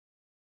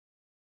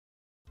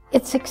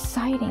It's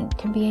exciting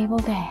to be able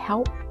to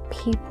help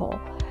people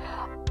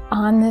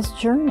on this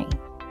journey.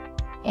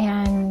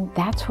 And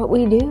that's what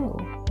we do,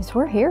 is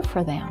we're here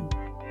for them.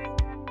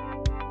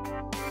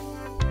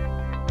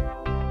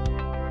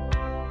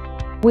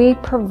 We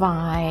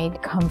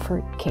provide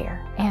comfort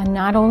care, and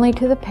not only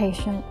to the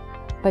patient,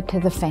 but to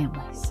the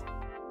families.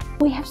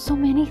 We have so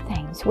many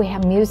things. We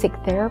have music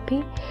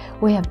therapy,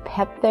 we have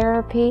pet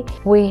therapy,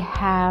 we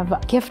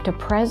have gift of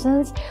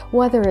presents,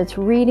 whether it's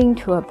reading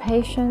to a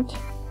patient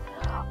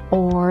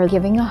or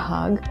giving a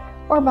hug,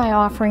 or by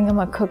offering them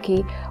a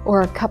cookie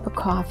or a cup of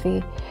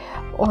coffee,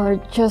 or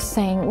just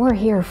saying, we're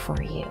here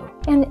for you.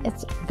 And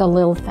it's the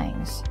little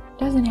things. It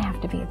doesn't have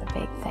to be the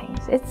big things.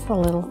 It's the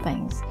little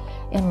things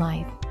in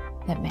life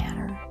that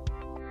matter.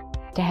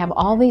 To have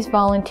all these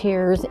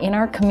volunteers in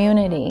our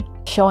community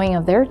showing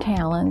of their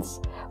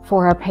talents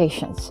for our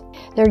patients.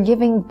 They're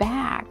giving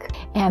back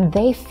and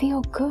they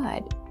feel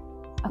good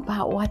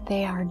about what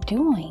they are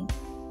doing.